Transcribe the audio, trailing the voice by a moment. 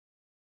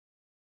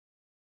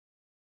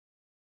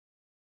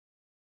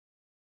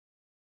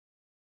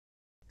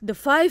The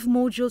 5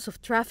 modules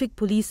of traffic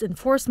police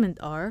enforcement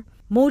are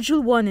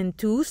Module 1 and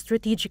 2,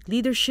 Strategic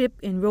Leadership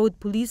in Road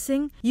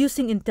Policing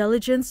Using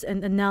Intelligence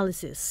and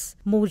Analysis.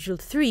 Module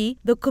 3,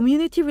 The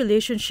Community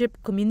Relationship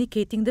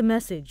Communicating the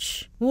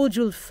Message.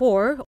 Module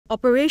 4,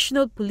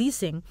 Operational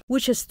Policing,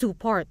 which has 2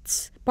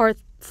 parts. Part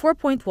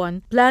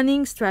 4.1,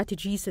 Planning,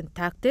 Strategies and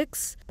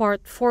Tactics.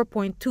 Part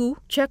 4.2,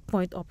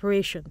 Checkpoint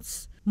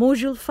Operations.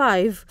 Module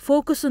 5,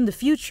 Focus on the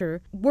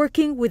Future,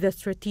 Working with a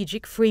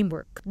Strategic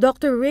Framework.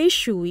 Dr. Ray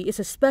Shuey is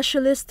a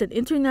specialist in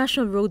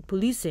international road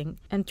policing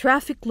and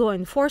traffic law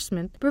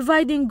enforcement,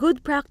 providing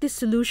good practice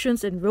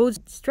solutions and road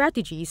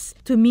strategies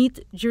to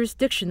meet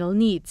jurisdictional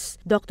needs.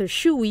 Dr.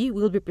 Shuey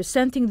will be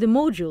presenting the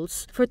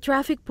modules for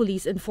traffic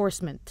police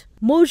enforcement.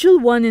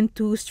 Module 1 and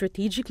 2,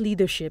 Strategic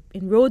Leadership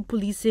in Road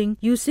Policing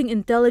Using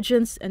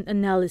Intelligence and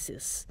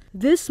Analysis.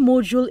 This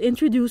module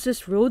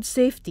introduces road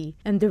safety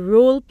and the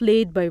role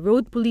played by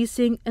road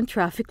policing and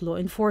traffic law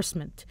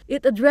enforcement.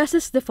 It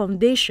addresses the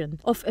foundation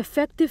of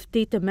effective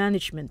data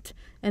management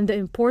and the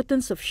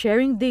importance of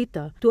sharing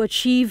data to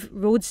achieve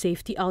road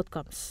safety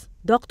outcomes.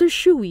 Dr.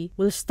 Shuey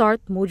will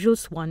start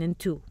modules 1 and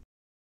 2.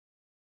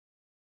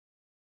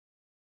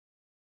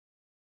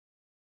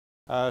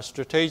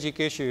 Strategic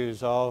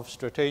issues of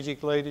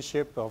strategic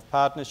leadership, of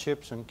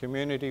partnerships and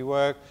community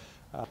work.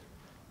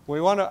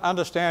 We want to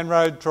understand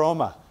road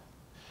trauma.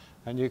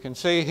 And you can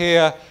see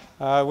here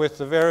with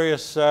the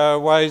various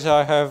ways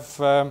I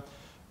have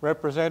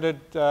represented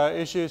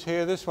issues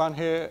here. This one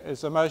here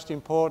is the most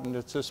important.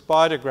 It's a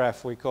spider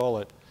graph, we call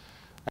it.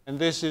 And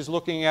this is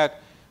looking at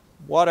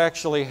what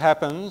actually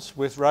happens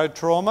with road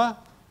trauma,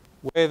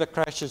 where the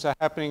crashes are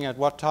happening at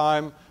what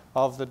time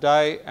of the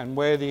day, and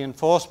where the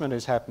enforcement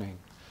is happening.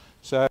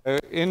 So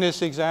in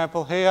this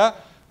example here,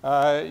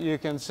 you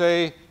can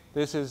see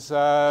this is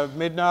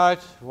midnight,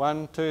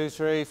 1, 2,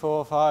 3,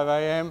 4, 5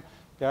 a.m.,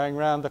 going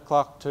round the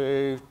clock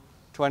to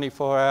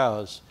 24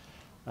 hours.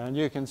 And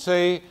you can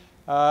see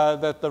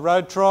that the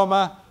road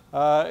trauma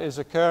is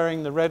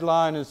occurring. The red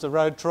line is the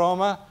road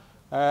trauma,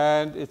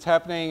 and it's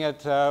happening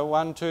at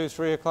 1, 2,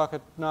 3 o'clock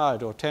at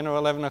night, or 10 or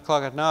 11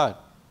 o'clock at night.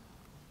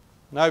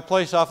 No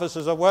police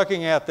officers are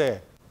working out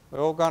there. They've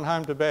all gone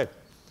home to bed.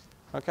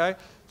 Okay?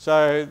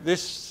 So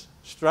this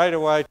straight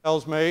away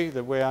tells me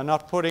that we are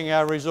not putting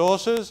our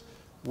resources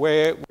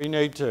where we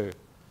need to.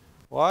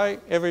 Why?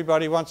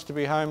 Everybody wants to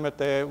be home with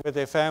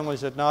their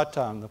families at night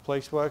time. The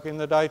police work in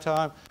the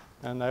daytime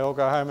and they all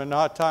go home at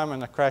night time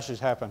and the crashes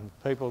happen.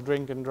 People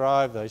drink and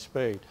drive, they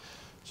speed.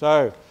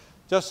 So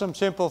just some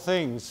simple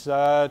things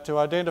to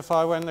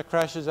identify when the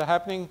crashes are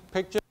happening.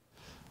 Pictures.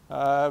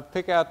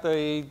 Pick out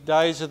the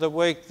days of the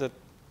week that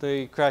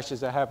the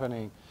crashes are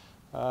happening.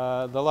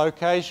 The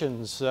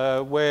locations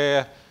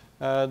where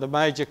the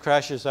major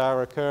crashes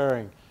are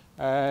occurring,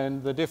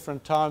 and the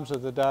different times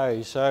of the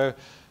day. So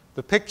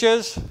the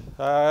pictures,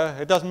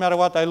 it doesn't matter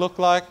what they look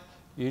like,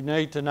 you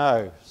need to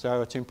know.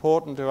 So it's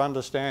important to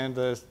understand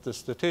the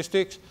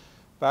statistics,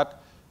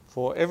 but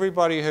for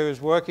everybody who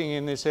is working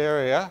in this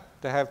area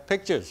to have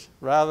pictures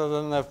rather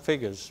than the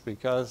figures,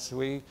 because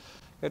we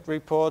get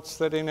reports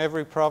that in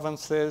every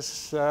province there's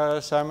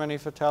so many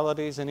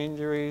fatalities and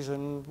injuries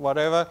and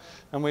whatever,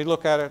 and we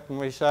look at it and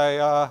we say,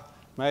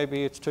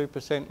 maybe it's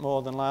 2%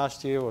 more than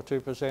last year or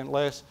 2%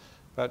 less,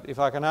 but if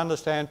I can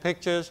understand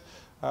pictures,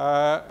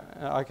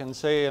 I can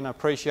see and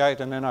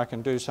appreciate, and then I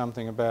can do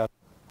something about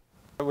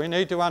it. We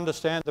need to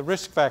understand the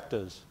risk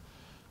factors.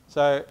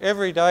 So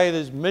every day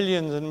there's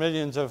millions and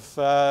millions of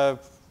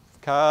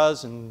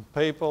cars and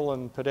people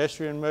and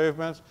pedestrian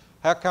movements.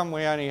 How come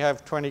we only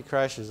have 20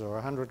 crashes or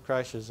 100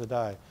 crashes a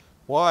day?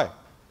 Why?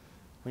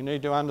 We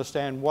need to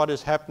understand what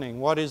is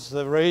happening, what is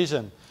the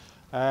reason.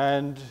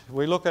 And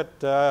we look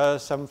at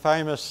some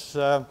famous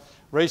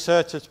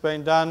research that's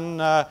been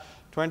done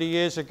 20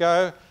 years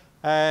ago,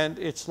 and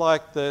it's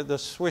like the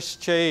Swiss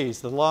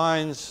cheese, the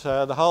lines,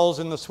 the holes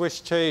in the Swiss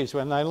cheese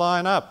when they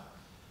line up.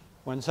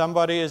 When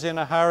somebody is in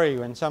a hurry,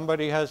 when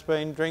somebody has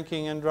been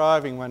drinking and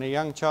driving, when a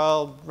young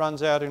child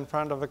runs out in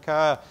front of a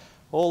car,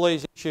 all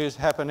these issues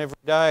happen every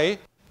day,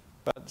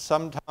 but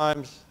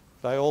sometimes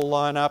they all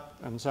line up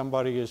and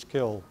somebody is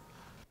killed.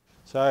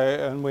 So,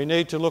 and we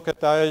need to look at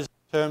those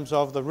in terms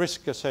of the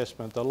risk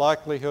assessment, the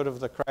likelihood of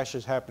the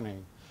crashes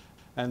happening,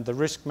 and the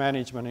risk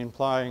management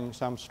implying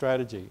some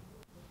strategy.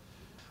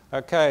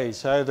 Okay,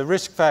 so the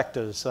risk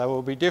factors, they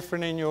will be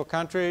different in your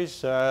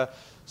countries.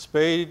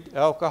 Speed,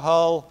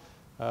 alcohol,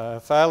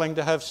 failing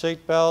to have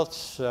seat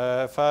belts,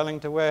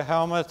 failing to wear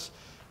helmets,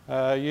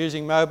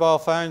 using mobile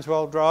phones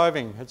while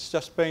driving. It's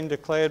just been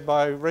declared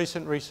by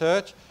recent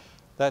research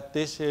that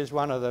this is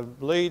one of the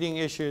leading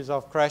issues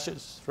of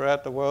crashes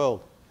throughout the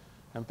world.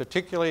 And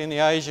particularly in the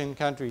Asian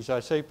countries,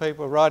 I see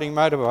people riding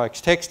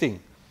motorbikes,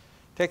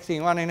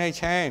 texting one in each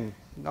hand,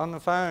 on the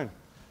phone,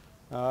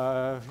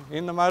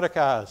 in the motor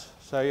cars.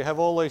 So you have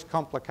all these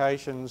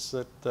complications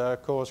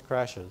that cause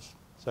crashes.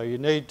 So you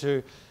need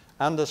to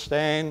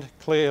understand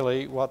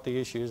clearly what the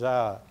issues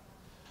are.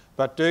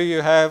 But do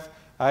you have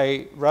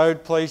a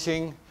road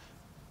policing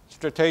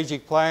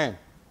strategic plan?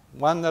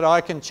 One that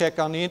I can check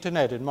on the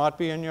internet. It might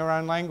be in your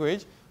own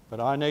language, but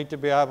I need to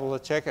be able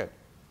to check it.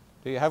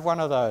 Do you have one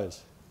of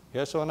those?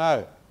 Yes or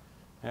no?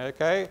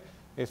 Okay,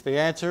 if the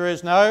answer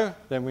is no,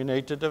 then we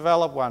need to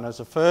develop one as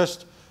a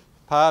first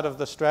part of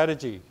the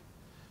strategy.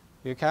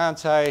 You can't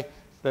say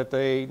that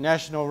the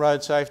National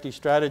Road Safety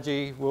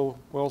Strategy will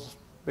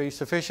be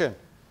sufficient.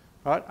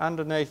 Right?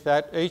 Underneath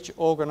that, each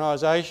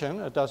organisation,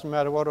 it doesn't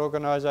matter what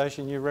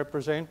organisation you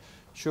represent,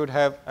 should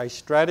have a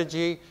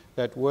strategy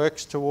that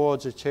works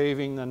towards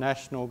achieving the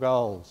national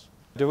goals.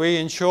 Do we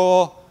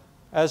ensure,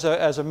 as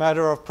a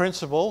matter of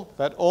principle,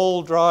 that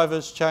all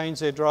drivers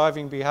change their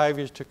driving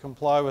behaviours to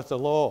comply with the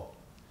law?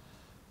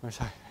 We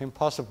say,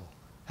 impossible.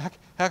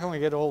 How can we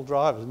get all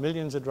drivers?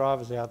 Millions of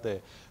drivers out there.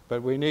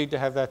 But we need to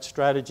have that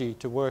strategy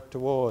to work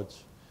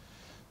towards.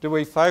 Do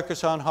we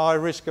focus on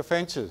high-risk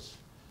offences?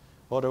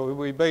 Or do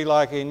we be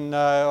like I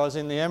was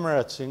in the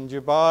Emirates, in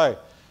Dubai,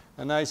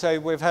 and they say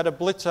we've had a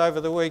blitz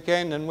over the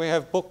weekend and we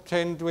have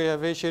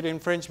issued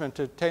infringement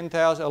to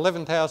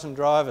 11,000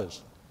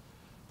 drivers.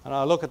 And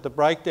I look at the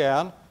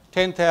breakdown,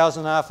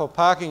 10,000 are for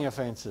parking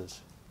offences.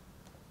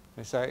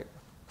 They say,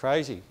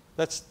 crazy.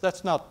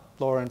 That's not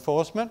law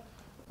enforcement.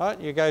 Right?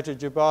 You go to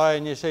Dubai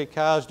and you see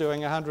cars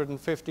doing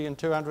 150 and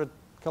 200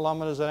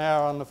 kilometres an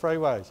hour on the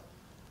freeways.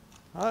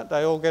 Right?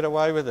 They all get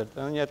away with it,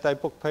 and yet they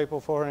book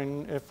people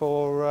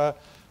for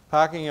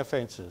parking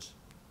offences.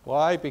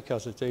 Why?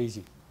 Because it's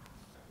easy.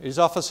 Is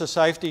officer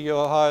safety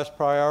your highest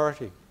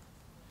priority?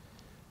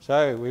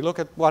 So we look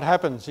at what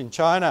happens in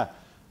China.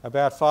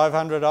 About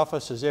 500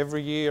 officers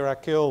every year are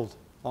killed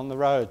on the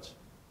roads.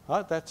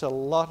 Right? That's a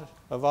lot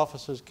of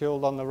officers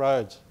killed on the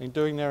roads in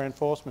doing their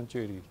enforcement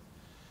duties.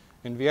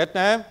 In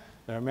Vietnam,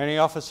 there are many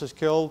officers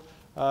killed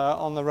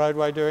on the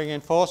roadway doing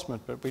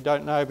enforcement, but we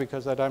don't know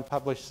because they don't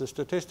publish the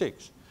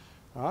statistics.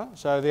 Right?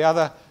 So the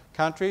other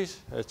countries,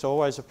 it's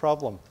always a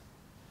problem.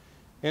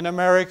 In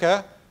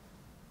America,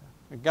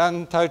 a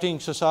gun-toting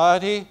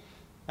society,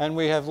 and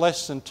we have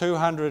less than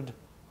 200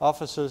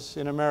 officers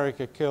in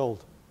America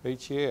killed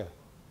each year.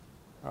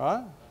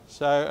 Right?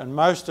 So, and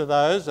most of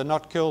those are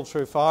not killed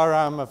through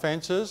firearm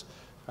offences,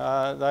 they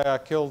are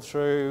killed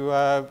through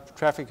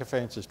traffic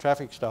offences,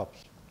 traffic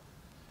stops.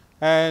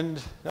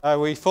 And are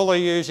we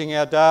fully using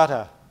our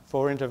data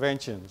for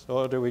interventions,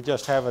 or do we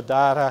just have a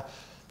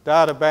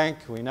data bank?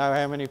 We know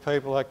how many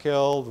people are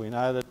killed, we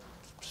know that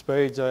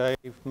speed's a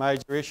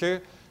major issue.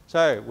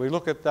 So we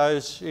look at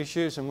those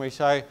issues and we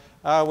say,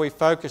 are we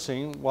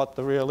focusing what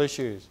the real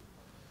issues?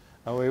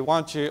 And we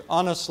want you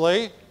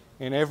honestly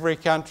in every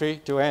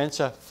country to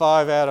answer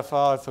 5 out of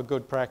 5 for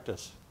good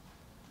practice.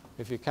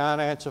 If you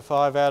can't answer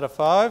 5 out of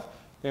 5,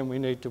 then we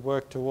need to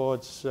work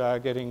towards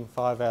getting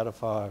 5 out of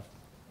 5.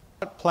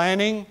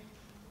 Planning,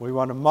 we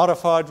want to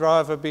modify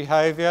driver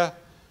behaviour,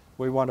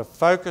 we want to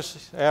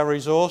focus our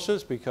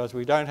resources because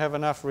we don't have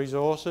enough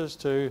resources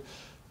to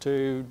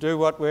do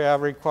what we are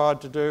required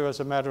to do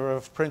as a matter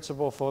of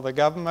principle for the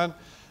government,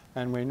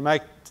 and we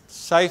make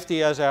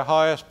safety as our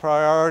highest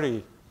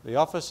priority. The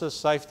officer's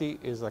safety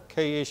is a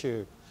key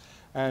issue,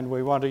 and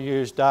we want to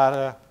use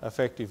data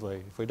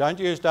effectively. If we don't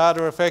use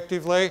data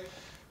effectively,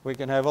 we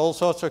can have all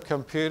sorts of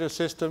computer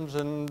systems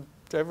and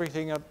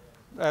everything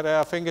at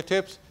our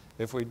fingertips.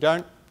 If we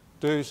don't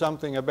do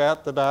something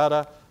about the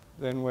data,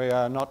 then we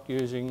are not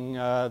using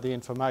the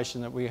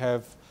information that we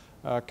have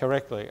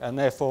correctly, and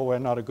therefore we're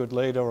not a good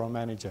leader or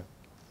manager.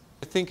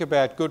 Think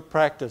about good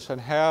practice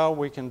and how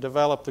we can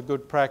develop the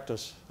good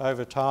practice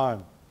over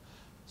time.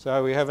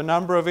 So we have a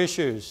number of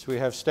issues. We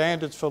have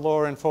standards for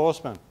law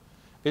enforcement.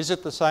 Is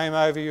it the same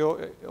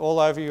all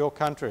over your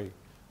country,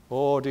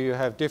 or do you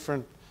have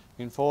different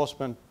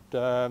enforcement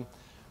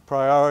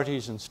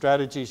priorities and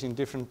strategies in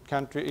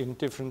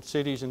different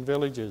cities and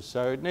villages?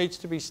 So it needs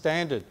to be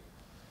standard.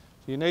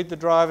 You need the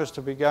drivers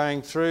to be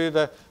going through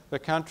the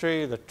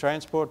country, the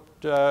transport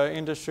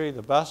industry,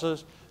 the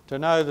buses, to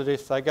know that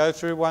if they go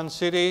through one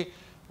city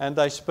and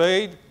they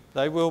speed,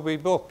 they will be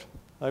booked.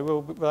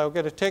 They'll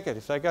get a ticket.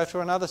 If they go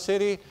through another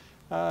city,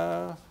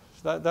 they'll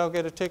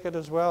get a ticket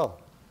as well.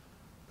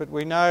 But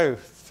we know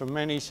from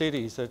many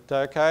cities that,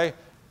 okay,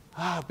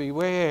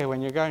 beware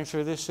when you're going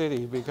through this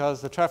city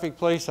because the traffic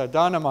police are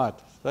dynamite.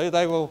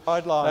 They will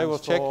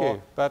check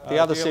you, but the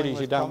other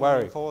cities you don't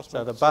worry.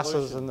 So the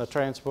buses and the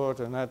transport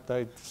and that,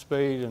 they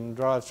speed and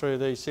drive through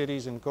these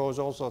cities and cause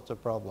all sorts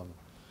of problems.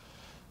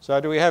 So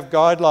do we have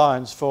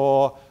guidelines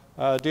for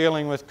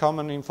dealing with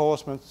common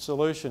enforcement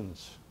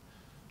solutions?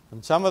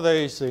 And some of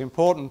these, the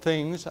important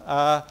things,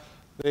 are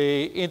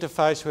the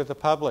interface with the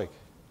public.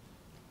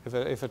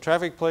 If a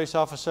traffic police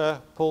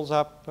officer pulls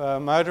up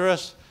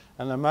motorists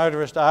and the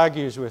motorist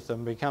argues with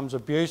them, becomes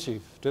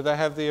abusive, do they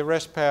have the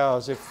arrest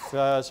powers if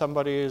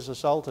somebody is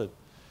assaulted?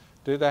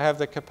 Do they have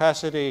the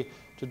capacity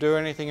to do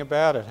anything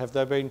about it? Have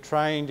they been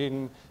trained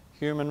in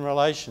human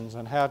relations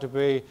and how to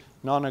be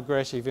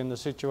non-aggressive in the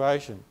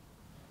situation?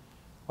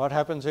 What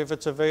happens if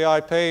it's a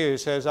VIP who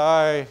says,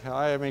 I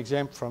am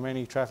exempt from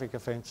any traffic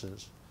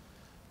offences?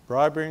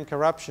 Bribery and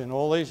corruption,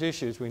 all these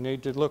issues, we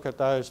need to look at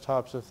those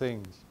types of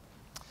things.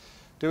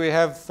 Do we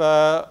have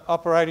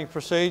operating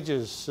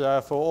procedures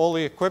for all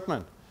the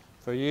equipment,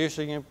 for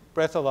using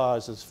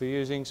breathalyzers, for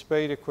using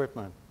speed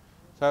equipment?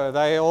 So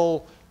they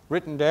all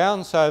written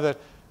down so that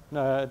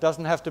it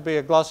doesn't have to be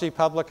a glossy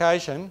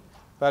publication,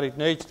 but it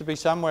needs to be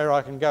somewhere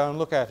I can go and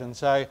look at and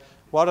say,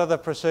 what are the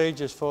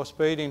procedures for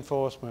speed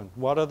enforcement?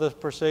 What are the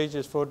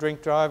procedures for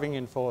drink driving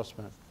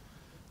enforcement?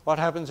 What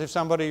happens if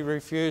somebody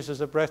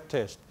refuses a breath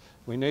test?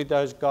 We need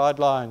those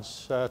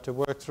guidelines to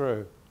work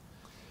through.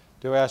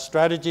 Do our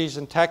strategies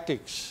and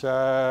tactics,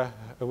 are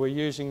we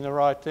using the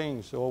right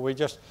things? Or are we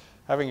just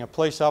having a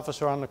police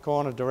officer on the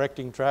corner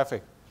directing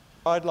traffic?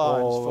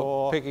 Guidelines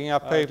for picking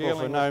up people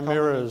for no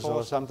mirrors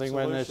or something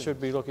when they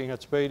should be looking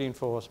at speed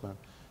enforcement.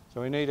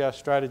 So we need our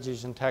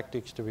strategies and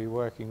tactics to be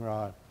working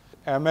right.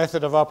 Our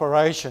method of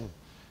operation.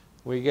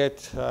 We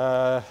get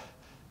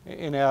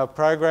in our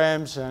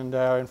programs and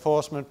our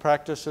enforcement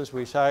practices,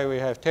 we say we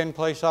have 10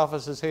 police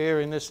officers here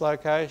in this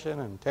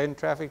location and 10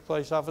 traffic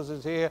police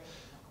officers here,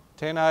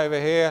 10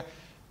 over here.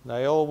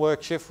 They all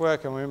work shift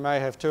work, and we may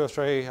have 2 or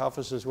 3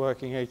 officers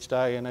working each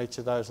day in each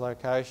of those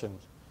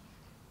locations.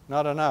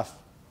 Not enough.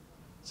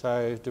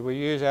 So do we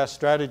use our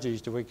strategies?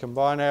 Do we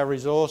combine our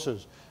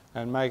resources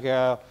and make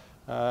our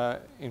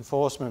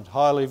enforcement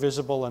highly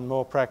visible and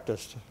more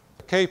practiced?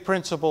 Key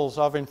principles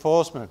of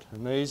enforcement,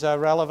 and these are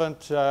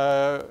relevant,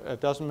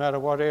 it doesn't matter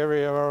what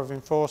area of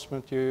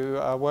enforcement you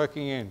are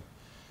working in.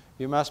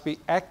 You must be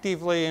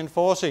actively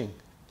enforcing.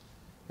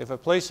 If a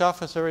police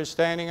officer is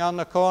standing on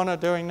the corner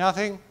doing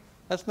nothing,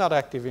 that's not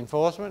active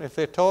enforcement. If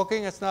they're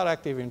talking, it's not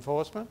active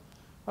enforcement.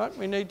 Right?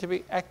 We need to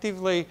be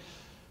actively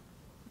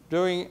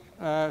doing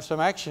some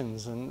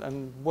actions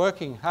and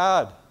working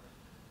hard.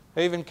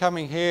 Even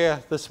coming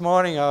here this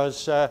morning, I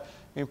was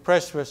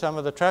impressed with some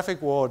of the traffic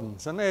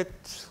wardens, and they're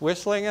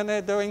whistling and they're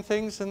doing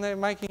things and they're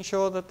making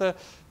sure that the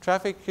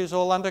traffic is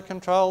all under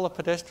control, the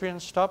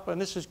pedestrians stop,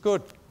 and this is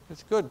good.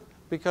 It's good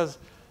because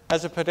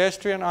as a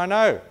pedestrian I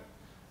know,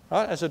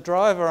 right? As a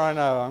driver I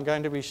know I'm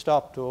going to be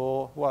stopped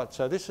or what.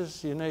 So this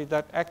is, you need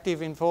that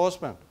active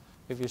enforcement.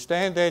 If you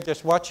stand there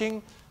just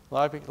watching,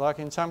 like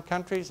in some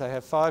countries, they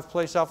have 5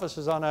 police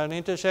officers on an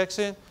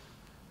intersection,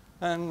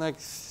 and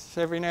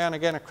every now and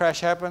again a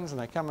crash happens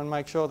and they come and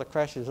make sure the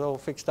crash is all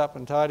fixed up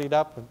and tidied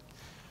up, and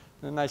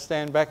then they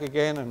stand back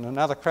again and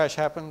another crash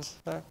happens.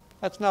 So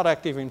that's not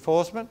active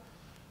enforcement,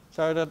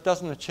 so that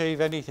doesn't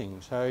achieve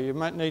anything. So you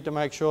might need to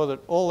make sure that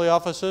all the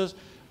officers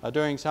are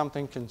doing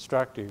something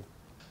constructive.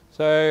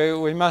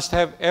 So we must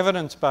have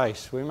evidence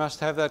base. We must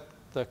have that.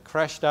 The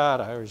crash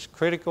data is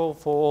critical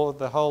for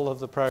the whole of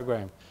the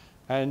program,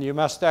 and you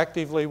must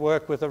actively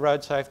work with the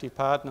road safety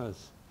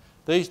partners.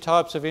 These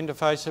types of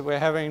interface that we're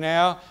having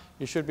now,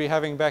 you should be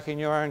having back in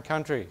your own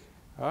country,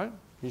 right?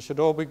 You should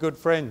all be good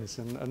friends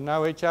and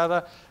know each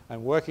other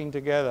and working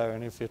together.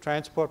 And if your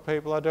transport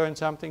people are doing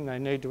something, they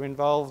need to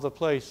involve the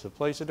police. The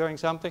police are doing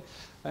something,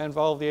 they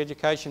involve the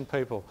education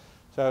people.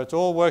 So it's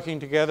all working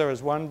together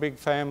as one big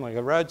family,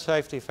 a road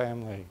safety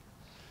family.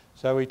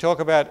 So we talk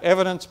about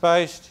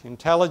evidence-based,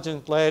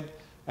 intelligence-led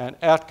and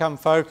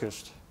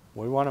outcome-focused.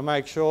 We want to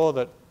make sure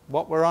that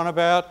what we're on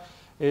about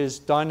is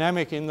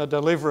dynamic in the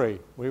delivery.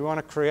 We want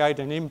to create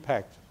an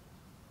impact.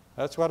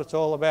 That's what it's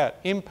all about,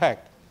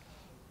 impact,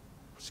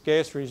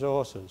 scarce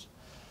resources.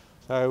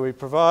 So we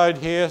provide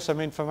here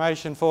some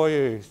information for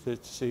you.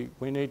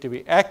 We need to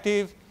be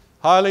active,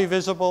 highly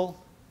visible,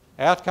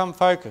 outcome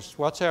focused.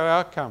 What's our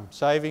outcome?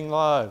 Saving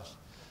lives.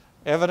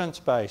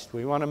 Evidence-based.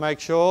 We want to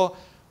make sure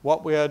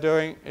what we are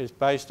doing is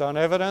based on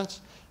evidence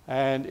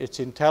and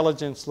it's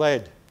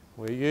intelligence-led.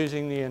 We're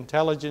using the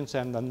intelligence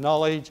and the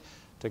knowledge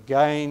to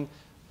gain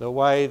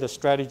the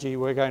strategy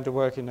we're going to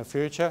work in the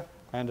future,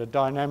 and a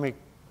dynamic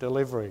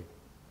delivery.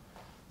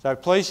 So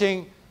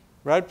policing,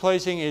 road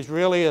policing is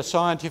really a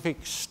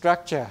scientific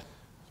structure,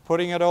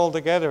 putting it all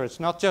together. It's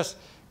not just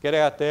get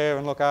out there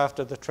and look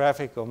after the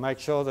traffic or make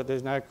sure that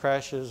there's no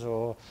crashes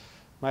or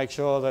make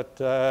sure that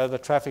the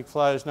traffic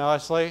flows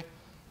nicely.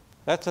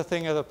 That's a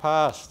thing of the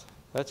past.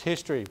 That's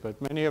history, but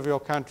many of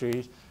your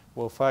countries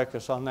will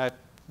focus on that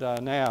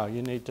now.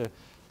 You need to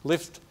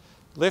lift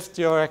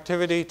your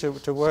activity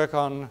to work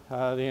on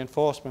the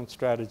enforcement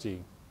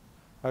strategy.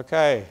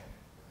 Okay,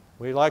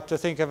 we like to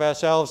think of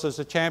ourselves as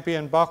a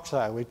champion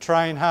boxer. We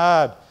train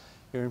hard,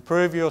 you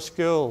improve your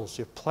skills,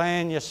 you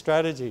plan your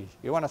strategy,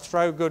 you want to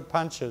throw good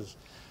punches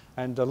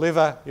and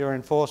deliver your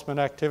enforcement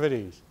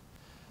activities.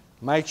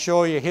 Make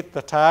sure you hit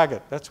the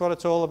target. That's what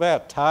it's all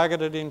about,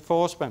 targeted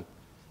enforcement.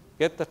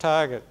 Get the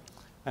target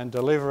and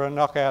deliver a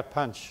knockout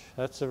punch.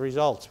 That's the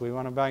results. We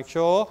want to make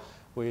sure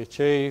we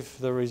achieve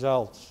the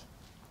results.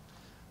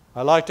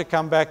 I like to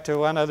come back to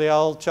one of the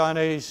old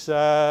Chinese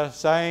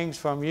sayings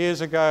from years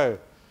ago,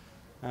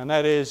 and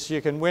that is,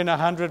 you can win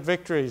 100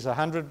 victories,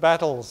 100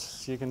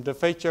 battles. You can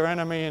defeat your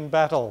enemy in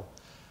battle,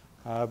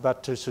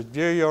 but to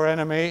subdue your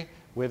enemy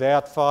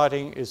without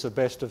fighting is the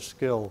best of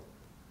skill.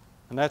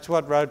 And that's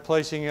what road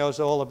policing is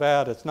all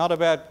about. It's not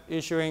about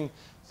issuing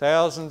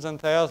thousands and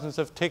thousands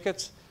of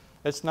tickets.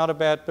 It's not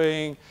about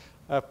being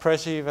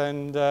oppressive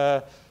and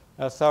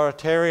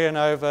authoritarian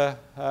over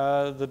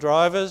the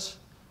drivers.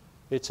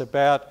 It's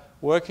about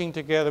working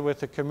together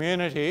with the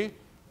community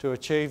to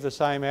achieve the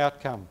same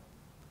outcome.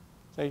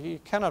 So you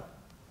cannot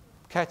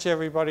catch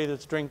everybody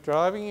that's drink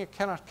driving. You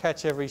cannot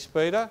catch every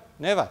speeder.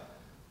 Never.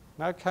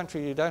 No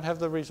country, you don't have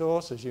the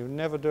resources. You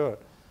never do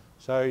it.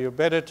 So you're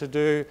better to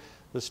do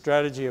the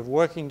strategy of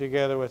working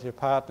together with your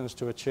partners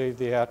to achieve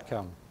the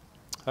outcome.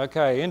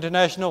 Okay,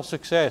 international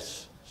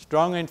success.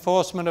 Strong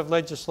enforcement of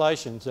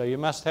legislation. So you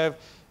must have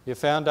your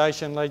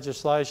foundation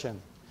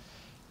legislation.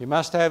 You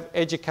must have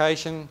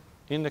education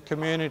in the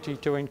community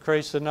to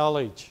increase the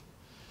knowledge.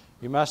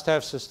 You must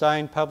have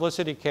sustained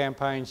publicity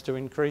campaigns to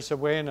increase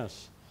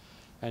awareness.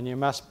 And you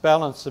must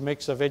balance the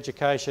mix of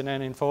education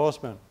and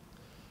enforcement.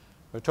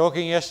 We were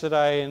talking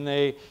yesterday in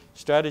the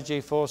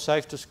strategy for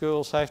Safe to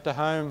School, Safe to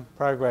Home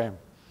program.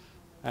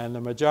 And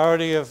the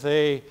majority of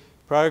the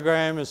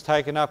program is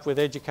taken up with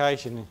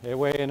education,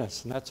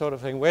 awareness and that sort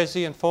of thing. Where's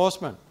the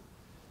enforcement?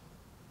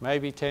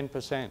 Maybe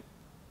 10%.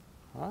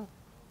 Right?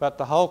 But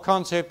the whole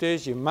concept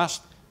is you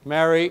must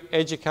marry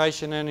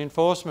education and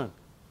enforcement.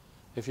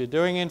 If you're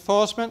doing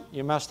enforcement,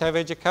 you must have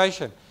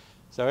education.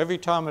 So every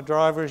time a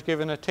driver is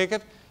given a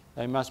ticket,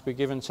 they must be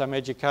given some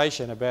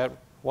education about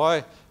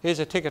why. Here's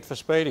a ticket for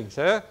speeding,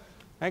 sir.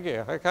 Thank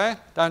you. Okay,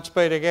 don't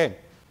speed again.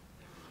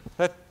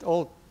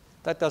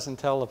 That doesn't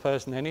tell the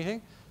person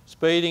anything.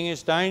 Speeding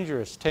is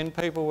dangerous. 10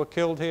 people were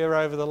killed here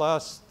over the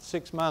last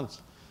 6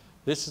 months.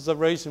 This is the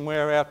reason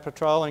we're out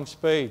patrolling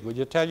speed. Would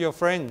you tell your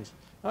friends?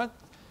 Right?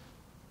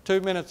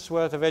 2 minutes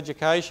worth of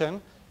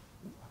education,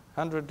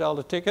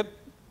 $100 ticket,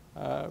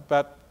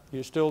 but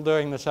you're still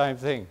doing the same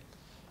thing.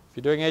 If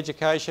you're doing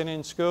education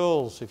in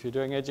schools, if you're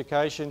doing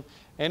education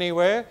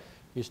anywhere,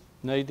 you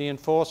need the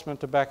enforcement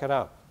to back it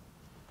up.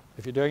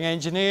 If you're doing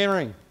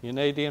engineering, you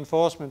need the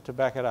enforcement to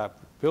back it up.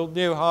 Build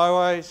new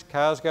highways,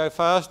 cars go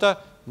faster,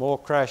 more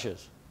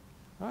crashes,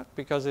 right?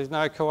 Because there's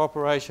no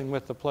cooperation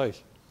with the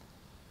police.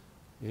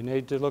 You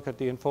need to look at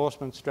the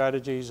enforcement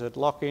strategies that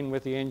lock in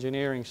with the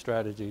engineering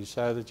strategies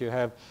so that you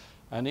have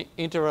an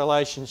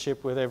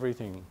interrelationship with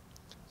everything.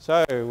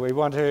 So we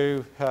want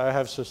to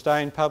have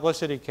sustained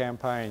publicity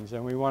campaigns,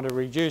 and we want to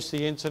reduce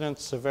the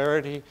incidence,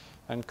 severity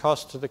and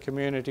cost to the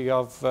community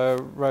of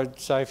road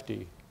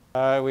safety.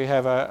 We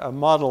have a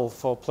model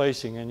for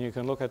policing, and you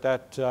can look at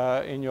that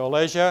in your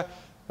leisure,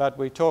 but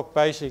we talk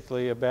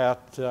basically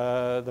about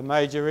the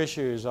major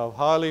issues of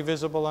highly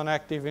visible and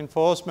active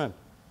enforcement,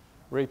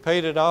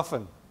 repeated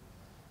often.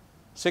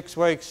 6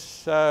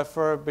 weeks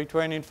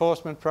between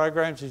enforcement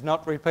programs is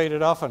not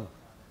repeated often.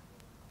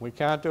 We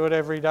can't do it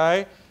every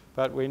day,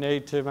 but we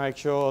need to make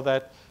sure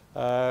that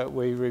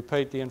we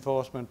repeat the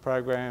enforcement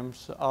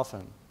programs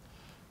often.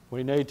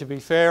 We need to be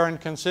fair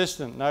and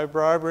consistent, no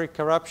bribery,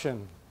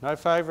 corruption, no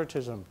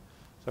favouritism.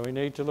 So we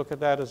need to look at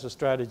that as a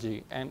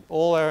strategy, and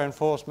all our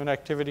enforcement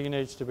activity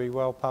needs to be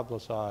well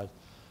publicised.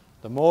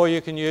 The more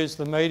you can use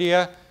the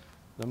media,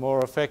 the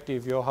more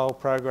effective your whole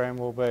program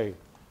will be.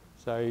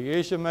 So you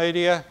use your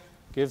media,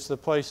 gives the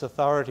police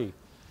authority.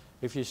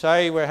 If you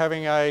say we're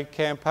having a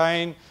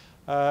campaign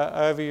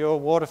over your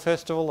water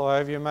festival or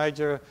over your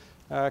major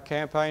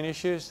campaign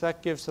issues,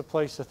 that gives the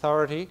police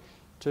authority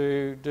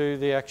to do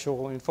the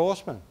actual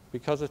enforcement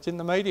because it's in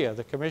the media.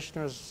 The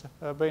Commissioner's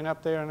been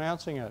up there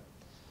announcing it.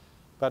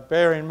 But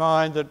bear in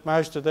mind that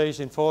most of these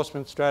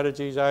enforcement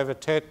strategies over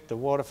TET, the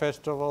water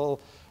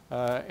festival,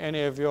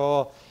 any of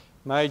your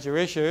major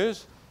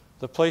issues,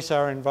 the police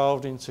are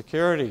involved in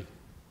security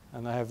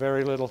and they have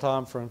very little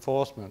time for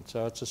enforcement.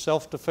 So it's a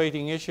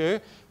self-defeating issue,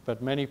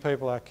 but many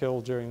people are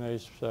killed during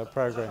these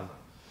programs.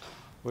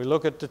 We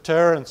look at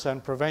deterrence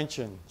and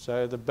prevention,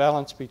 so the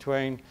balance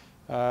between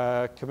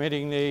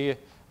committing the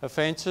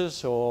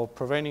offences or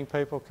preventing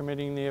people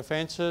committing the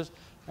offences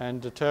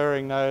and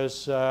deterring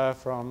those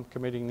from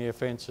committing the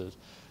offences.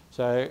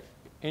 So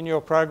in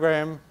your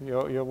program,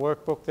 your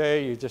workbook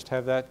there, you just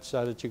have that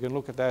so that you can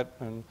look at that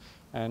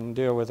and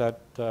deal with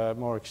that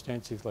more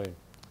extensively.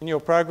 In your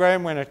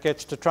program, when it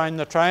gets to train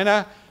the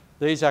trainer,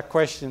 these are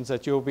questions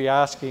that you'll be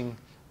asking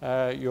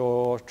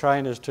your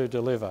trainers to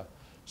deliver.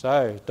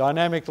 So,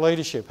 dynamic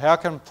leadership. How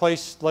can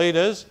police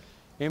leaders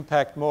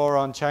impact more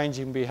on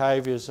changing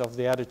behaviours of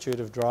the attitude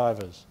of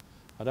drivers?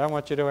 I don't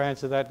want you to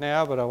answer that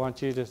now, but I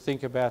want you to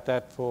think about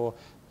that for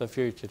the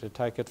future, to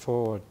take it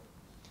forward.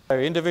 So,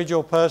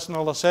 individual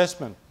personal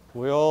assessment.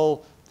 We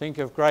all think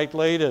of great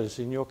leaders.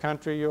 In your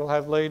country, you'll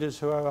have leaders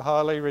who are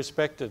highly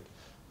respected.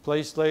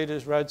 Police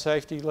leaders, road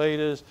safety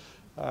leaders,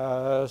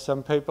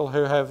 some people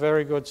who have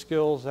very good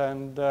skills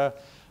and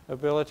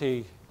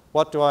ability.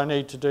 What do I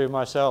need to do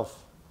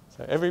myself?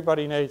 So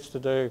everybody needs to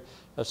do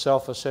a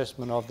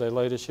self-assessment of their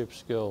leadership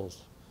skills.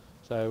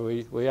 So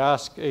we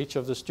ask each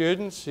of the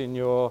students in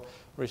your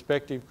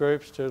respective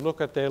groups to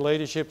look at their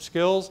leadership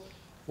skills.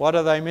 What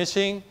are they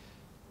missing?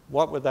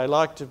 What would they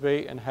like to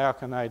be? And how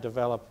can they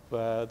develop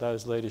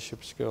those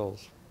leadership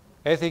skills?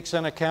 Ethics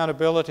and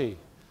accountability.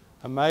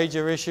 A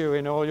major issue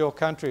in all your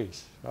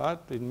countries, right?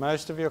 In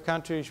most of your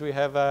countries we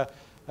have a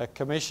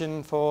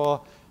commission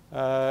for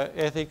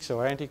ethics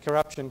or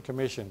anti-corruption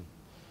commission.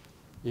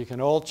 You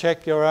can all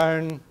check your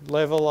own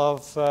level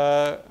of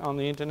on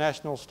the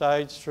international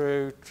stage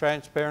through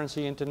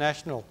Transparency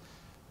International,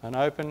 an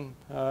open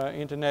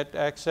internet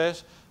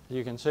access.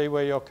 You can see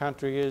where your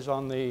country is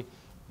on the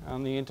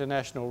on the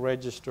International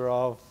Register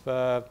of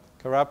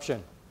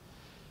Corruption.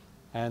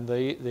 And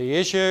the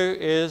issue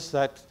is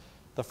that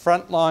the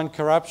frontline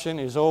corruption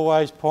is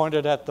always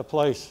pointed at the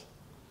police,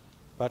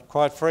 but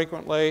quite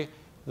frequently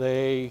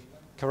the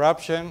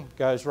corruption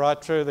goes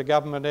right through the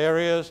government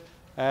areas,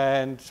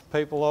 and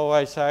people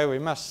always say we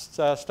must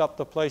stop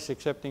the police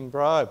accepting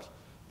bribes,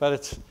 but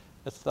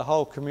it's the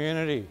whole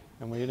community,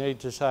 and we need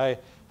to say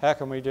how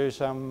can we do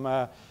some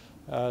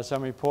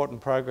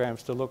important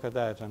programs to look at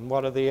that, and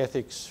what are the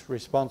ethics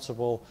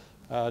responsible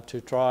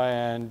to try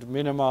and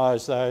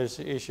minimise those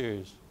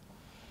issues.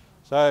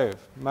 So,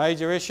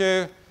 major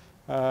issue,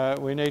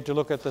 we need to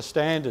look at the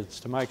standards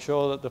to make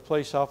sure that the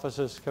police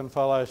officers can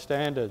follow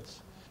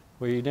standards.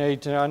 We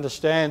need to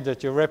understand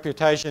that your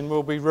reputation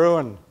will be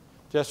ruined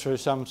just through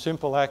some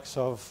simple acts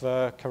of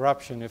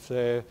corruption if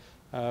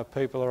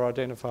people are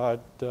identified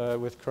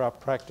with corrupt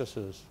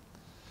practices.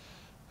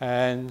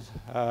 And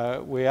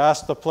we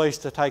ask the police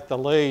to take the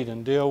lead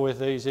and deal with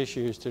these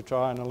issues to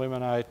try and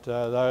eliminate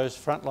those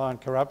frontline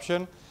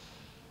corruption.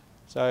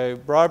 So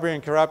bribery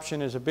and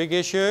corruption is a big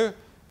issue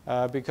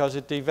because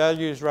it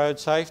devalues road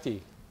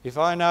safety. If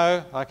I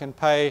know I can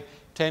pay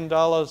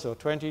 $10 or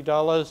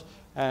 $20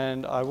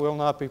 and I will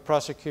not be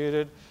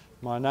prosecuted,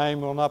 my name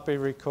will not be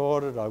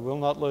recorded, I will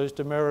not lose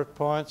demerit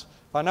points.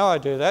 If I know I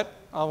do that,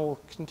 I will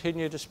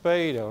continue to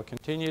speed, I will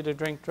continue to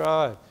drink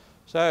drive.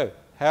 So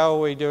how are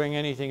we doing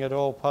anything at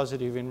all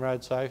positive in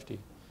road safety?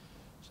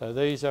 So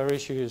these are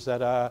issues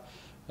that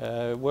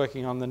are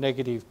working on the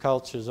negative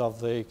cultures of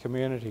the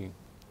community.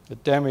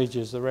 It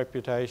damages the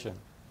reputation.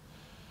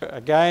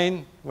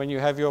 Again, when you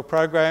have your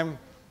program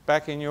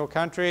back in your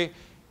country,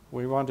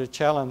 we want to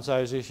challenge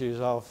those issues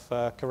of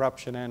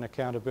corruption and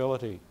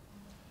accountability.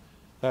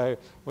 So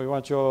we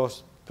want your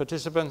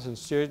participants and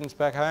students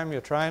back home, your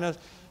trainers,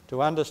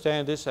 to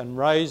understand this and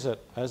raise it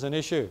as an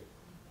issue.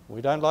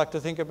 We don't like to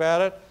think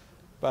about it,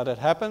 but it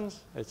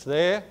happens, it's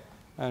there,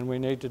 and we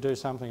need to do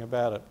something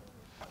about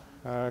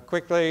it.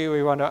 Quickly,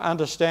 we want to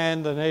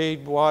understand the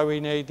need, why we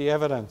need the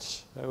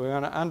evidence. We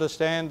want to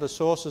understand the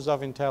sources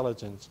of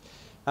intelligence,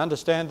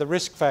 understand the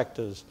risk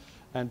factors,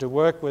 and to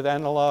work with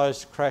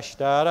analysed crash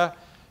data,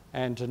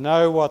 and to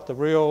know what the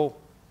real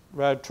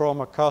road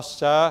trauma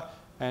costs are,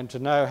 and to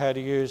know how to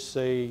use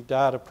the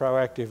data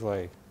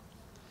proactively.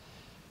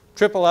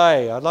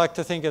 AAA, I'd like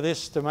to think of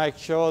this to make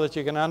sure that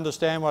you can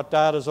understand what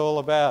data is all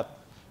about.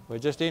 We're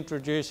just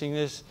introducing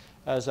this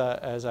as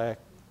a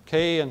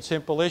key and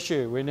simple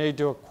issue. We need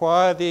to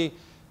acquire the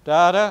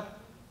data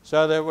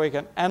so that we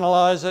can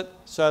analyse it,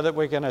 so that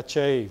we can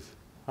achieve.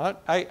 Right?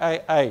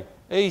 A,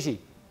 easy.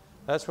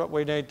 That's what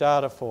we need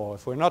data for.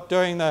 If we're not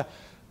doing the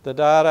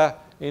data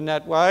in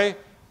that way,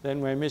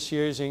 then we're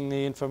misusing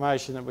the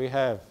information that we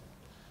have.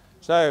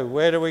 So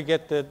where do we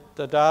get the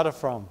data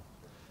from?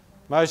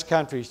 Most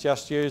countries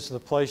just use the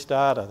police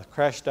data, the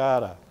crash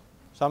data.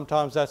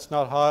 Sometimes that's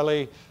not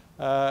highly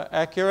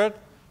accurate,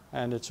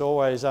 and it's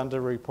always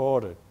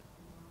underreported.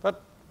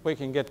 But we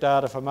can get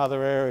data from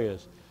other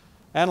areas.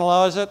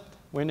 Analyse it.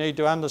 We need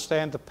to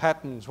understand the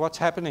patterns, what's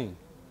happening.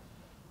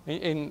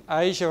 In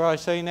Asia, I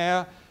see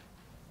now,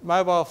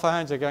 mobile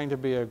phones are going to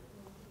be a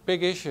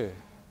big issue,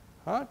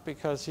 right?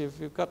 Because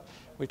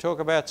we talk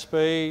about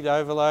speed,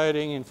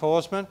 overloading,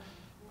 enforcement,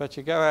 but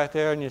you go out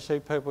there and you see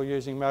people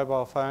using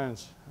mobile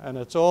phones, and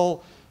it's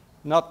all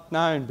not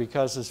known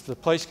because as the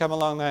police come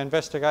along, they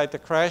investigate the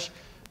crash,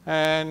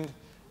 and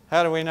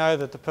how do we know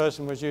that the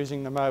person was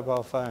using the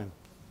mobile phone?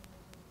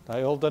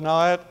 They all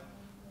deny it,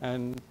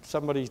 and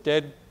somebody's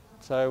dead,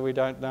 so we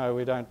don't know,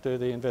 we don't do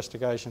the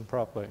investigation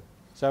properly.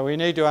 So we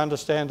need to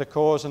understand the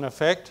cause and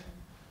effect,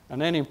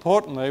 and then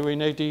importantly, we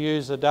need to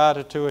use the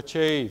data to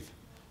achieve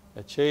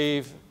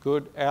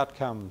good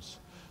outcomes.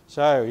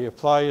 So you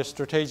apply your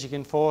strategic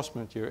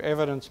enforcement, your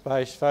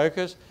evidence-based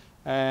focus,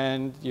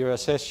 and you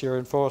assess your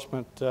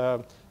enforcement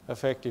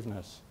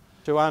effectiveness.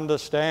 To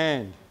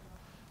understand.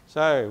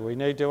 So we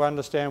need to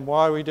understand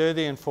why we do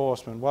the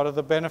enforcement, what are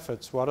the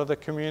benefits, what are the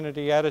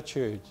community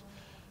attitudes,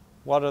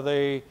 what are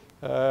the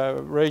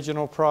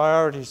regional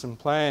priorities and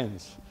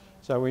plans.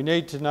 So we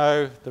need to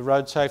know the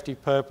road safety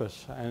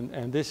purpose,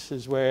 and this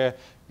is where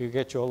you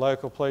get your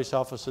local police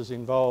officers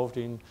involved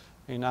in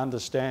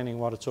understanding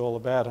what it's all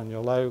about, and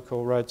your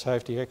local road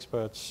safety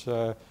experts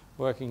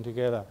working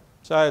together.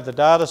 So the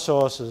data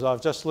sources,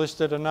 I've just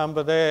listed a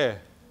number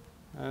there,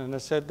 and I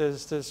said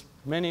there's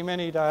many,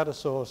 many data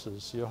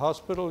sources. Your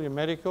hospital, your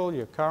medical,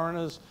 your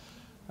coroner's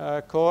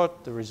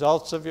court, the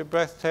results of your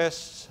breath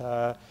tests,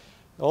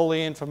 all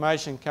the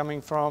information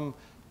coming from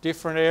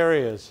different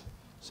areas.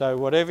 So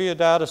whatever your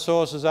data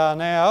sources are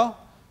now,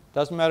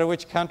 doesn't matter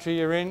which country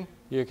you're in,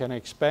 you can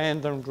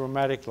expand them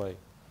dramatically.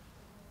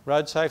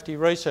 Road safety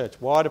research,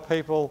 why do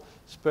people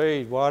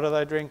speed, why do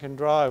they drink and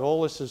drive?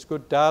 All this is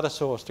good data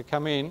source to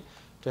come in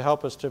to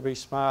help us to be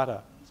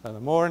smarter. So the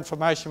more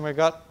information we've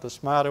got, the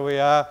smarter we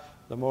are,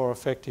 the more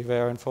effective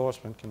our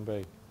enforcement can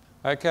be.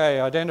 Okay,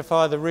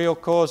 identify the real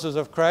causes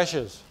of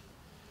crashes.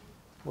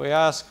 We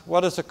ask,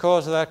 what is the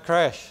cause of that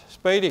crash?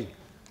 Speeding.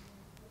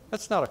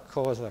 That's not a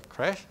cause of that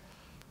crash.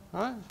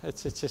 Right?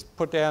 It's just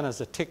put down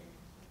as a tick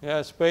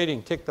Yeah,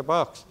 speeding, tick the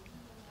box.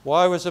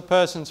 Why was the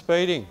person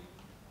speeding?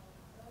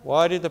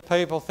 Why did the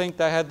people think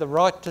they had the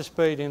right to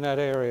speed in that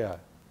area?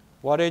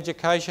 What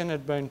education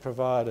had been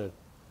provided?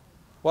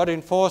 What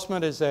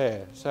enforcement is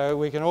there? So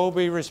we can all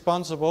be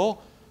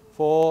responsible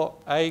for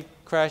a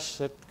crash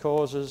that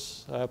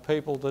causes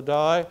people to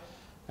die,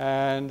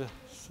 and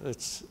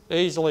it's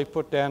easily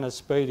put down as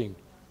speeding.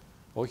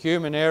 Or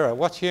human error.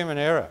 What's human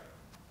error?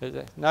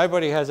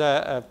 Nobody has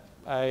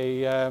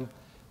an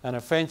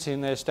offence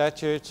in their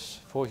statutes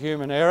for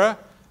human error,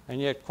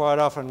 and yet quite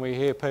often we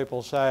hear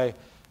people say,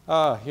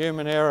 oh,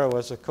 human error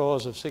was the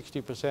cause of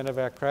 60% of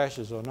our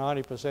crashes or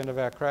 90% of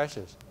our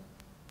crashes.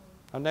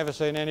 I've never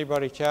seen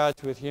anybody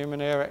charged with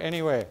human error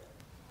anywhere.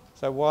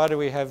 So why do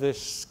we have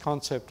this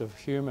concept of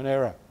human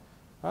error?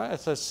 Right?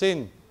 It's a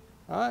sin.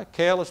 Right?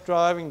 Careless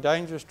driving,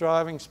 dangerous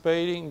driving,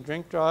 speeding,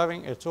 drink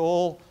driving, it's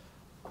all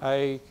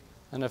an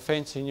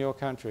offence in your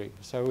country.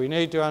 So we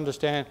need to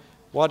understand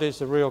what is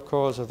the real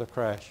cause of the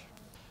crash.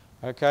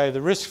 Okay,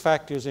 the risk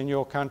factors in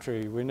your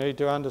country, we need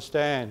to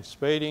understand.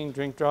 Speeding,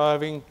 drink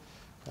driving,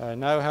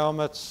 no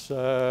helmets,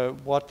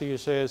 what do you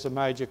see as the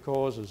major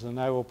causes? And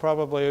they will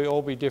probably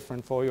all be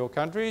different for your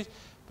countries,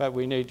 but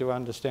we need to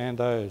understand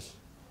those.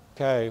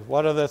 Okay,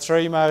 what are the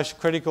three most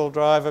critical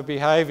driver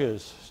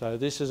behaviours? So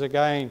this is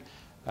again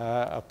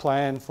a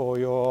plan for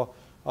your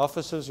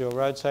officers, your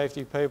road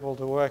safety people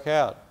to work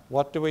out.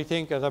 What do we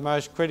think are the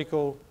most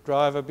critical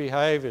driver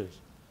behaviours?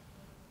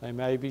 They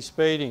may be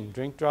speeding,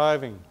 drink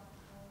driving,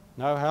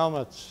 no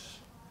helmets,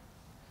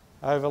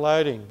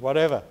 overloading,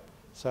 whatever.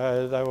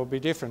 So they will be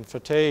different,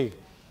 fatigue.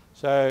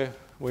 So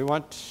we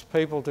want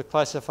people to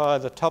classify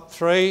the top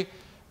three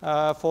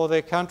for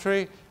their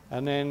country,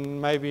 and then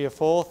maybe a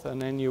fourth,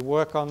 and then you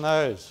work on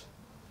those.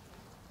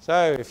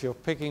 So if you're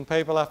picking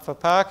people up for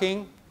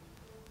parking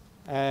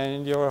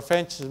and your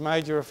offences,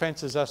 major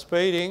offences are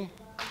speeding,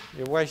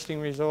 you're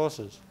wasting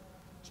resources.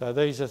 So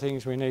these are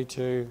things we need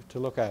to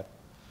look at.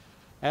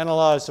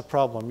 Analyse the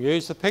problem.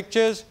 Use the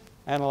pictures,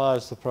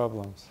 analyse the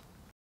problems.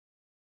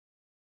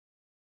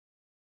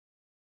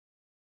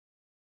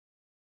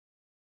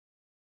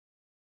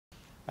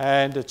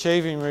 And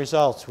achieving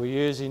results. We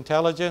use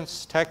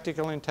intelligence,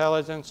 tactical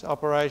intelligence,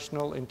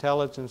 operational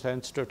intelligence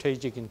and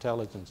strategic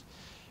intelligence.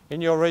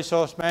 In your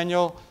resource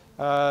manual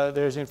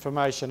there's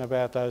information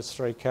about those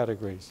three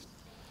categories.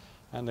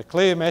 And the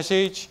clear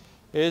message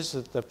is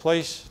that the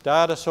police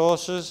data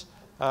sources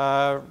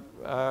are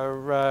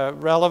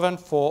relevant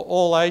for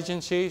all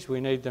agencies.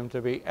 We need them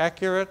to be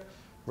accurate,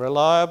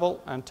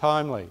 reliable and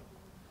timely.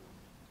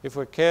 If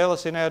we're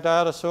careless in our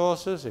data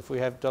sources, if we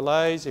have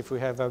delays, if we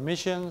have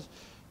omissions,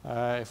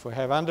 if we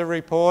have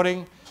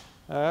under-reporting,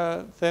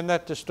 then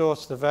that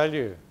distorts the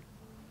value.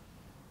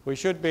 We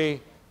should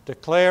be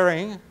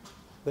declaring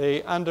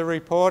the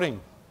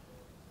under-reporting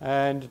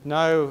and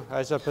know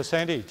as a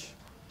percentage.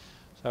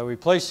 So we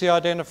police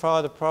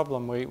identify the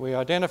problem. We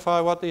identify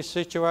what this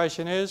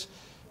situation is,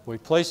 we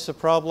police the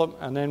problem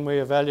and then we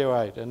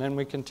evaluate and then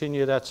we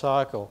continue that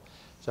cycle.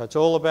 So it's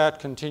all about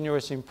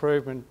continuous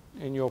improvement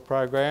in your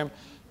program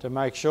to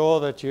make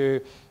sure that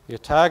you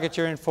target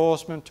your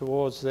enforcement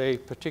towards the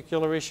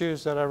particular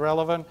issues that are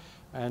relevant,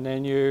 and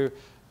then you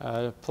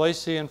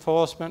police the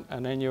enforcement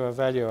and then you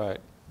evaluate.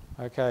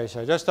 Okay,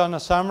 so just on a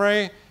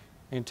summary,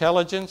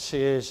 intelligence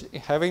is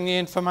having the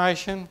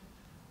information,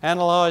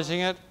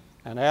 analysing it,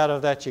 and out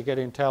of that you get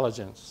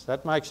intelligence.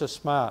 That makes us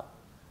smart.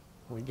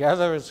 We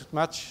gather as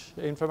much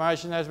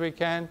information as we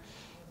can,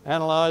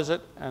 analyse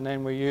it, and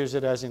then we use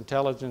it as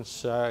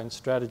intelligence and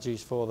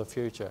strategies for the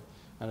future.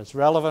 And it's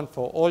relevant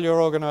for all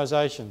your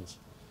organisations.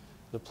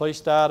 The police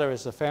data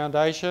is the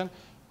foundation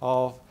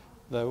of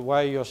the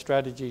way your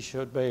strategy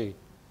should be.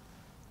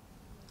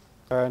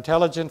 Our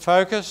intelligent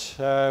focus,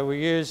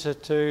 we use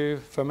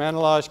it from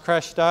analysed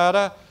crash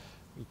data,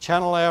 we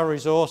channel our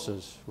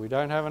resources. We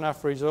don't have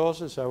enough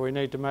resources, so we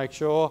need to make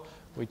sure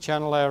we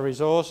channel our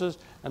resources,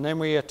 and then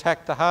we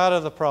attack the heart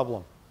of the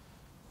problem.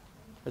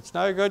 It's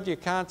no good, you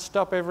can't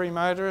stop every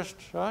motorist,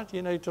 right?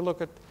 You need to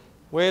look at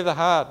where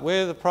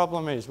the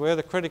problem is, where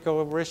the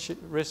critical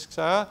risks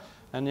are,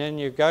 and then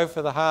you go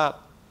for the heart.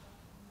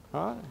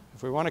 Right?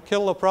 If we want to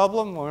kill the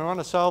problem, we want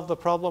to solve the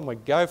problem, we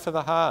go for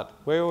the heart.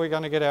 Where are we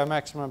going to get our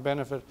maximum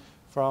benefit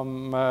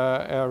from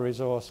our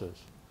resources?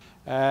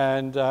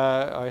 And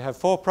I have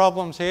 4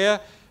 problems here.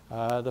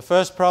 The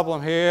first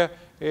problem here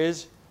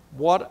is,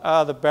 what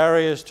are the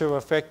barriers to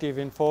effective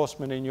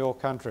enforcement in your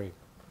country?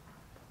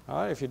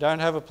 Right? If you don't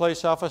have a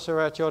police officer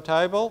at your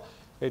table,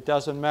 it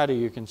doesn't matter.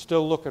 You can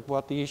still look at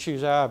what the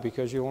issues are,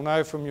 because you will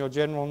know from your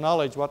general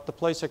knowledge what the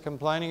police are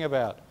complaining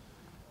about.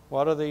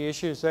 What are the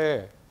issues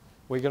there?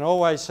 We can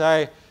always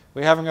say,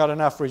 we haven't got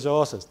enough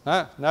resources.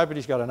 No,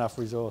 nobody's got enough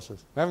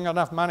resources. We haven't got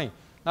enough money.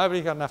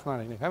 Nobody's got enough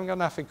money. We haven't got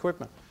enough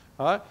equipment.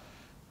 Right?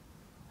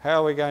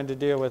 How are we going to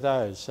deal with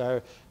those?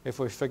 So if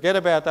we forget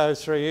about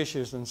those 3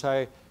 issues and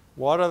say,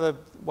 what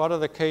are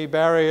the key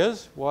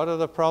barriers? What are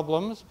the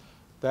problems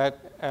that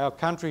our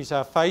countries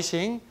are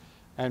facing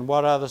and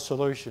what are the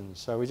solutions.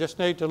 So we just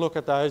need to look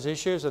at those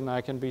issues, and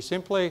they can be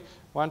simply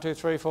 1, 2,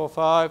 3, 4,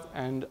 5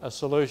 and a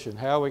solution.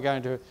 How are we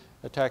going to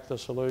attack the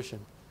solution?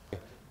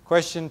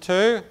 Question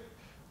 2,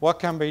 what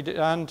can be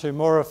done to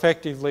more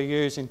effectively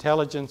use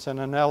intelligence and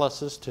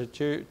analysis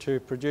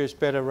to produce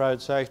better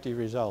road safety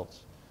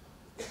results?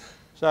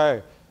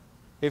 So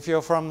if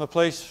you're from the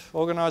police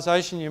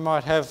organisation, you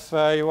might have,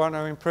 you want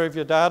to improve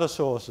your data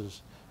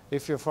sources.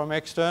 If you're from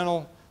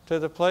external to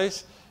the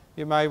police,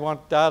 you may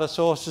want data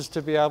sources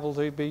to be able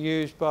to be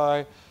used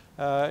by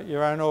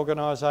your own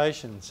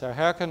organisation. So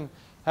how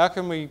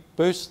can we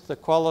boost the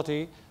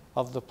quality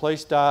of the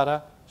police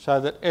data so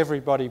that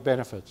everybody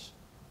benefits?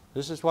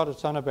 This is what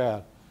it's on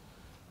about.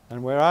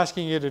 And we're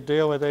asking you to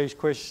deal with these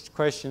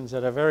questions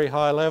at a very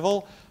high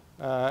level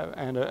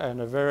and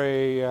a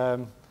very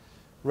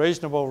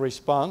reasonable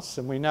response.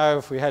 And we know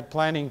if we had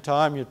planning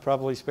time, you'd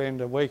probably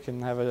spend a week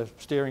and have a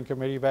steering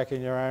committee back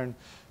in your own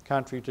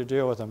country to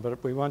deal with them.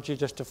 But we want you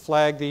just to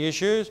flag the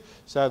issues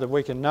so that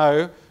we can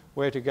know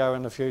where to go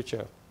in the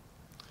future.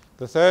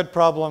 The third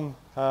problem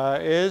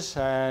is,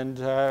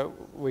 and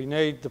we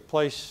need the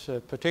police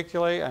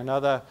particularly and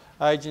other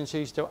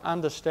agencies to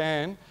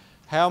understand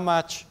how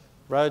much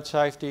road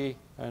safety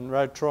and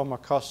road trauma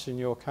costs in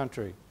your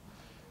country.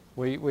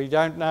 We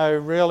don't know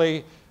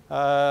really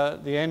the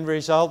end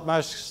result.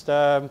 Most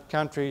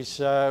countries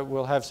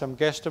will have some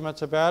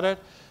guesstimates about it,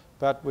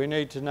 but we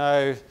need to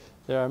know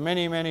there are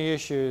many, many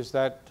issues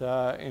that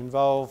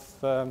involve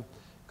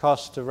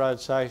costs to road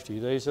safety.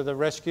 These are the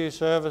rescue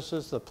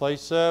services, the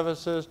police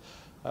services,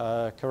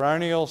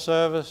 coronial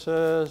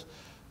services,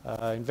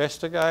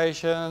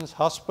 investigations,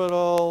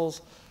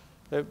 hospitals.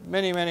 There are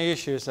many, many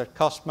issues that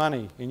cost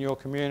money in your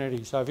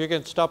community. So if you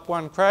can stop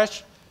one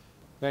crash,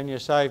 then you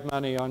save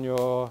money on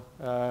your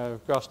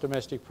gross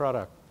domestic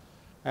product.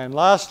 And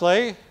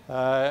lastly,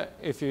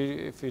 if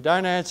you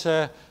don't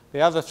answer the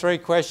other 3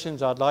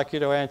 questions, I'd like you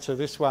to answer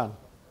this one.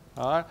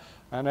 All right?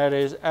 And that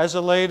is, as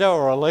a leader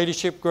or a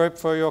leadership group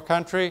for your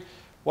country,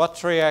 what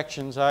 3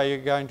 actions are you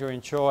going to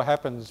ensure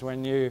happens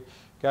when you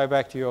go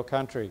back to your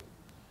country?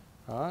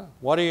 All right?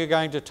 What are you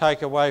going to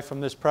take away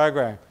from this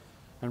program?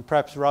 And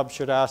perhaps Rob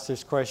should ask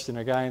this question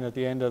again at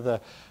the end of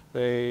the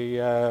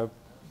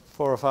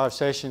 4 or 5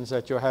 sessions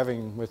that you're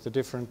having with the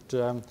different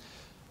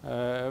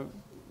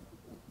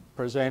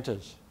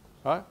presenters.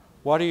 Right?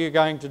 What are you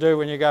going to do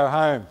when you go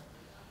home?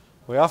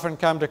 We often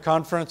come to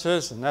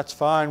conferences, and that's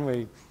fine.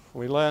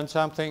 We learn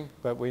something,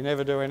 but we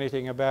never do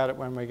anything about it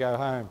when we go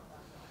home.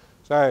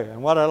 So,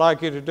 and what I'd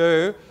like you to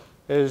do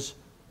is,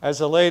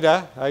 as a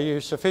leader, are you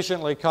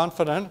sufficiently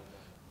confident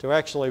to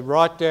actually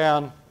write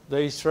down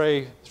these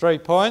three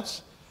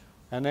points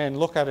and then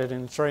look at it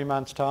in 3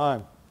 months'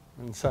 time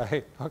and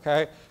say,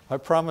 okay, I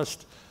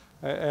promised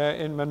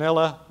in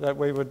Manila that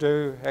we would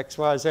do X,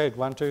 Y, Z,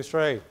 1, 2,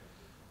 3,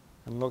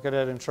 and look at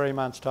it in 3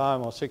 months'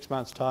 time or 6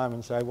 months' time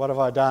and say, what have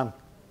I done?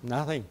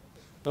 Nothing.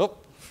 Oop.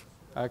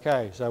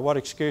 Okay, so what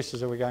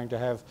excuses are we going to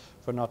have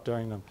for not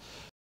doing them?